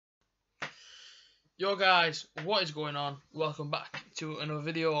Yo guys, what is going on? Welcome back to another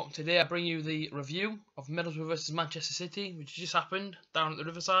video. Today I bring you the review of Middlesbrough vs Manchester City, which just happened down at the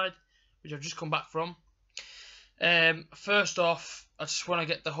Riverside, which I've just come back from. First off, I just want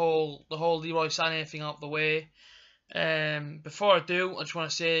to get the whole Leroy Sané thing out of the way. Before I do, I just want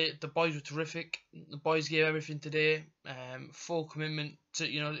to say the boys were terrific. The boys gave everything today, full commitment to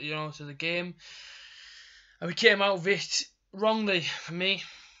to the game, and we came out of it wrongly for me.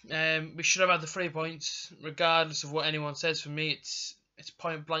 We should have had the 3 points, regardless of what anyone says. For me, it's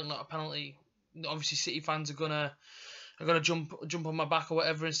point blank, not a penalty. Obviously, City fans are gonna jump on my back or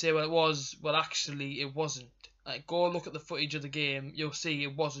whatever and say, well, it was. Well, actually, it wasn't. Like, go look at the footage of the game. You'll see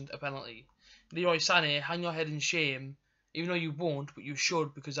it wasn't a penalty. Leroy Sané, hang your head in shame, even though you won't, but you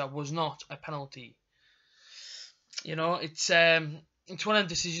should, because that was not a penalty. You know, it's one of them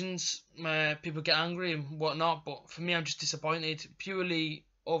decisions. People get angry and whatnot, but for me, I'm just disappointed purely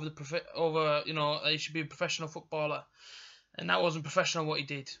over he should be a professional footballer, and that wasn't professional what he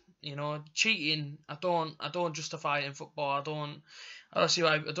did. You know, cheating, I don't justify it in football. I don't see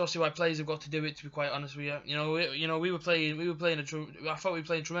why players have got to do it, to be quite honest with you. We were playing I thought we were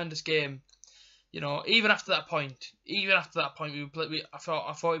playing a tremendous game. You know, even after that point, I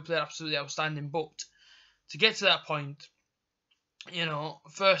thought we played absolutely outstanding. But to get to that point, you know,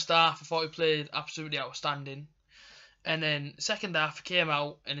 first half I thought we played absolutely outstanding. And then second half came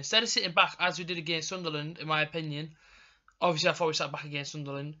out, and instead of sitting back as we did against Sunderland, in my opinion, obviously I thought we sat back against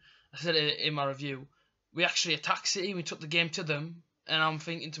Sunderland. I said it in my review. We actually attacked City. We took the game to them, and I'm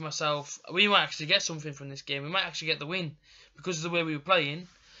thinking to myself, we might actually get something from this game. We might actually get the win because of the way we were playing.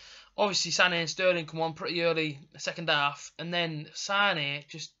 Obviously, Sané and Sterling come on pretty early the second half, and then Sané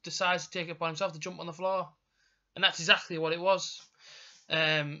just decides to take it upon himself to jump on the floor, and that's exactly what it was.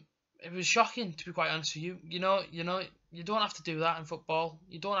 It was shocking, to be quite honest with you. You know, you don't have to do that in football.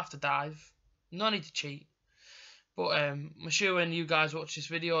 You don't have to dive. No need to cheat. But I'm sure when you guys watch this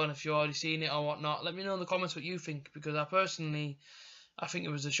video, and if you've already seen it or whatnot, let me know in the comments what you think, because I think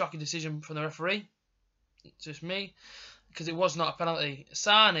it was a shocking decision from the referee. It's just me, because it was not a penalty.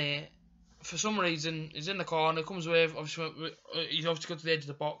 Sané, for some reason, is in the corner, comes away, he's obviously got to the edge of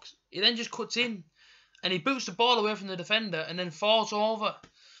the box. He then just cuts in, and he boots the ball away from the defender, and then falls over.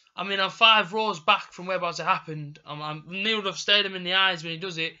 I mean, I'm 5 rows back from whereabouts it happened. I'm near enough stared him in the eyes when he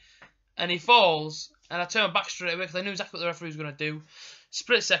does it, and he falls, and I turn back straight away because I knew exactly what the referee was going to do.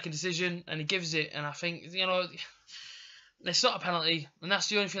 Split second decision, and he gives it, and I think, you know, it's not a penalty, and that's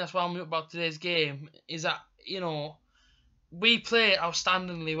the only thing that's why I'm about today's game, is that, you know, we played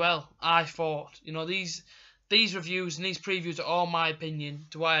outstandingly well, I thought. You know, these reviews and these previews are all my opinion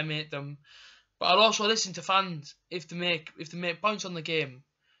to why I made them, but I'll also listen to fans if they make points on the game.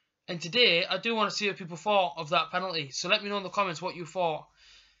 And today, I do want to see what people thought of that penalty. So let me know in the comments what you thought.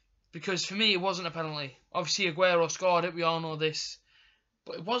 Because for me, it wasn't a penalty. Obviously, Aguero scored it. We all know this.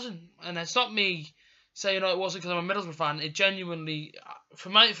 But it wasn't. And it's not me saying, it wasn't because I'm a Middlesbrough fan. It genuinely, for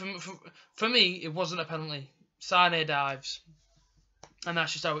me, it wasn't a penalty. Sané dives. And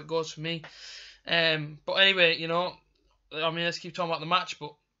that's just how it goes for me. But anyway, you know, I mean, let's keep talking about the match.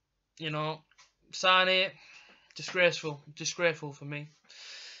 But, you know, Sané, disgraceful for me.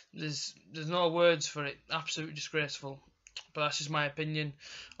 There's no words for it. Absolutely disgraceful. But that's just my opinion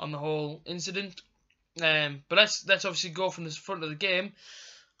on the whole incident. But let's obviously go from the front of the game.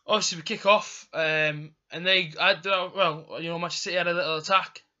 Obviously we kick off, and Manchester City had a little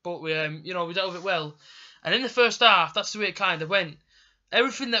attack, but we dealt with it well. And in the first half, that's the way it kind of went.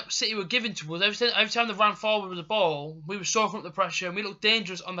 Everything that City were giving to us, every time they ran forward with the ball, we were soaking up the pressure, and we looked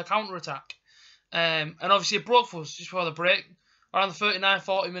dangerous on the counter attack. And obviously it broke for us just before the break. Around the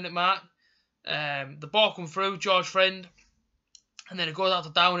 39-40 minute mark, the ball come through, George Friend, and then it goes out to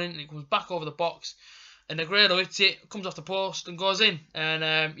Downing, and it comes back over the box, and Negredo hits it, comes off the post, and goes in. And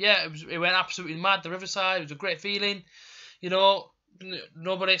it went absolutely mad. The Riverside, it was a great feeling. You know,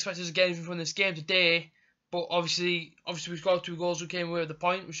 nobody expected us to get anything from this game today, but obviously we scored 2 goals. We came away with the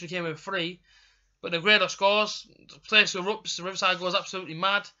point. We should have came away with 3. But Negredo scores, the place erupts, the Riverside goes absolutely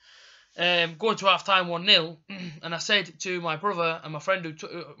mad. Going to half time 1-0, and I said to my brother and my friend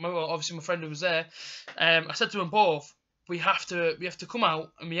my friend who was there, I said to them both, we have to come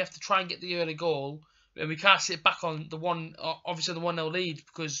out and we have to try and get the early goal, and we can't sit back on the 1-0 lead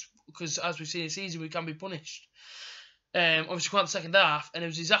because as we've seen this season we can be punished. Obviously come out the second half, and it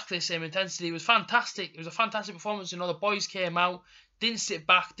was exactly the same intensity. It was fantastic. It was a fantastic performance. You know, the boys came out, didn't sit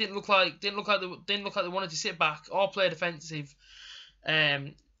back, didn't look like they wanted to sit back. All played defensive.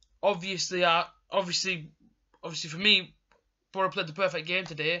 Obviously for me, Boro played the perfect game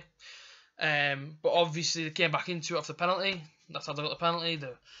today. But obviously they came back into it after the penalty. That's how they got the penalty.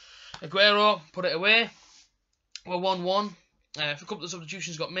 Aguero put it away. We're 1-1. A couple of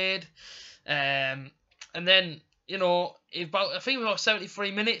substitutions got made. And then, you know, I think about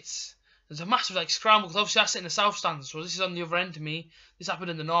 73 minutes, there's a massive like scramble, because obviously I sit in the south stand, so this is on the other end to me. This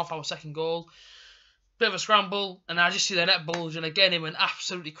happened in the north, our second goal. Bit of a scramble, and I just see the net bulge, and again it went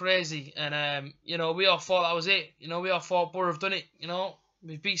absolutely crazy. And you know, we all thought that was it. You know, we all thought Boro have done it. You know,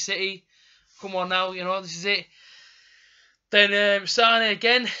 we've beat City. Come on now, you know, this is it. Then Sane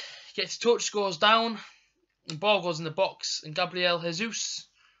again gets a touch, goes down, and ball goes in the box, and Gabriel Jesus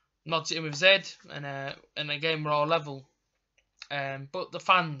nods it in with Z, and again we're all level. But the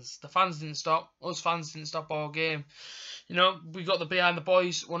fans didn't stop. Us fans didn't stop all game. You know, we got the behind the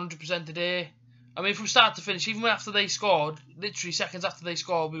boys 100% today. I mean, from start to finish, even after they scored, literally seconds after they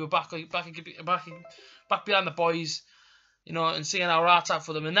scored, we were back behind the boys, you know, and singing our heart out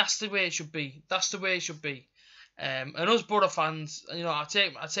for them. And that's the way it should be. That's the way it should be. And us Boro fans, you know, I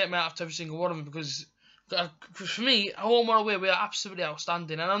take my hat to every single one of them, because for me, home or away, we are absolutely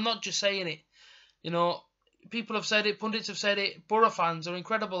outstanding. And I'm not just saying it. You know, people have said it, pundits have said it. Boro fans are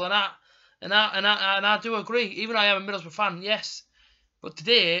incredible, and I do agree. Even I am a Middlesbrough fan, yes. But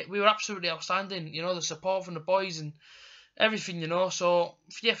today we were absolutely outstanding. You know, the support from the boys and everything. You know, so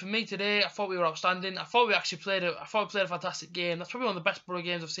yeah, for me today, I thought we were outstanding. I thought we actually played a fantastic game. That's probably one of the best Boro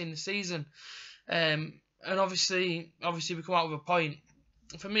games I've seen this season. And obviously we come out with a point.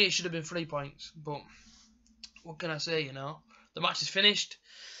 For me, it should have been 3 points, but what can I say? You know, the match is finished.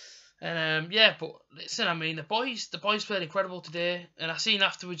 And yeah, but listen, I mean, the boys played incredible today, and I seen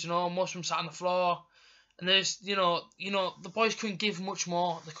afterwards, you know, most of them sat on the floor, and there's, you know, the boys couldn't give much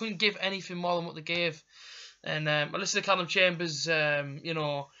more. They couldn't give anything more than what they gave. And I listened to Callum Chambers, you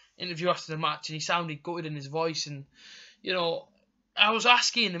know, interview after the match, and he sounded gutted in his voice, and you know, I was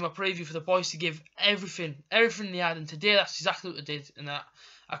asking in my preview for the boys to give everything they had, and today that's exactly what they did, and that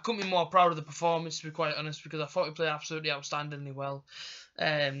I couldn't be more proud of the performance, to be quite honest, because I thought we played absolutely outstandingly well.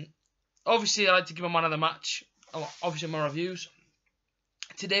 Obviously, I like to give a man of the match. Obviously, my reviews.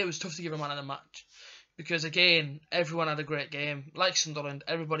 Today it was tough to give a man of the match, because again, everyone had a great game. Like Sunderland,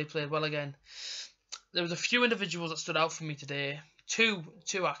 everybody played well again. There was a few individuals that stood out for me today. Two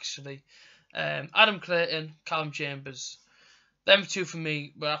actually. Adam Clayton, Callum Chambers. Them two for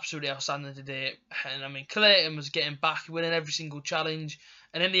me were absolutely outstanding today. And I mean, Clayton was getting back, winning every single challenge.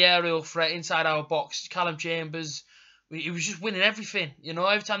 And in the aerial threat inside our box, Callum Chambers, he was just winning everything. You know,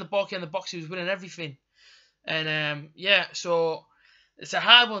 every time the ball came in the box, he was winning everything. And yeah, so it's a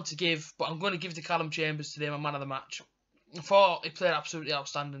hard one to give, but I'm going to give it to Callum Chambers today, my man of the match. I thought he played absolutely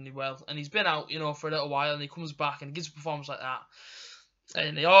outstandingly well. And he's been out, you know, for a little while, and he comes back and he gives a performance like that.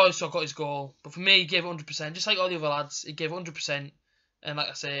 And he also got his goal. But for me, he gave it 100%. Just like all the other lads, he gave it 100%. And like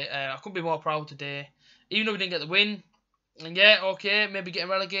I say, I couldn't be more proud today. Even though we didn't get the win. And yeah, okay, maybe getting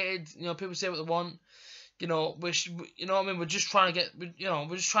relegated. You know, people say what they want. You know, you know what I mean? We're just trying to get, you know,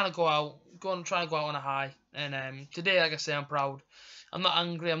 we're just trying to go out on a high. And today, like I say, I'm proud. I'm not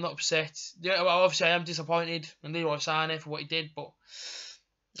angry. I'm not upset. Yeah, well, obviously, I am disappointed in Leroy Sané for what he did. But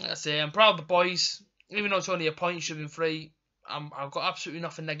like I say, I'm proud of the boys. Even though it's only a point, it should have been 3. I've got absolutely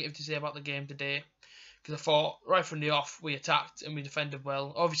nothing negative to say about the game today, because I thought right from the off we attacked and we defended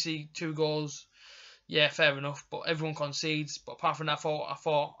well. Obviously 2 goals, yeah, fair enough, but everyone concedes. But apart from that, I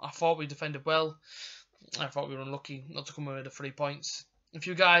thought we defended well. I thought we were unlucky not to come away with the 3 points. If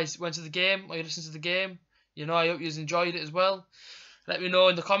you guys went to the game or you listened to the game, you know, I hope you enjoyed it as well. Let me know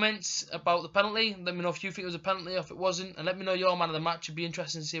in the comments about the penalty. Let me know if you think it was a penalty or if it wasn't, and let me know your man of the match. It'd be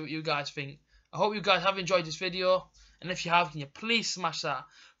interesting to see what you guys think. I hope you guys have enjoyed this video. And if you have, can you please smash that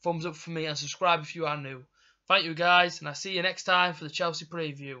thumbs up for me and subscribe if you are new. Thank you guys, and I'll see you next time for the Chelsea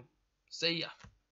preview. See ya.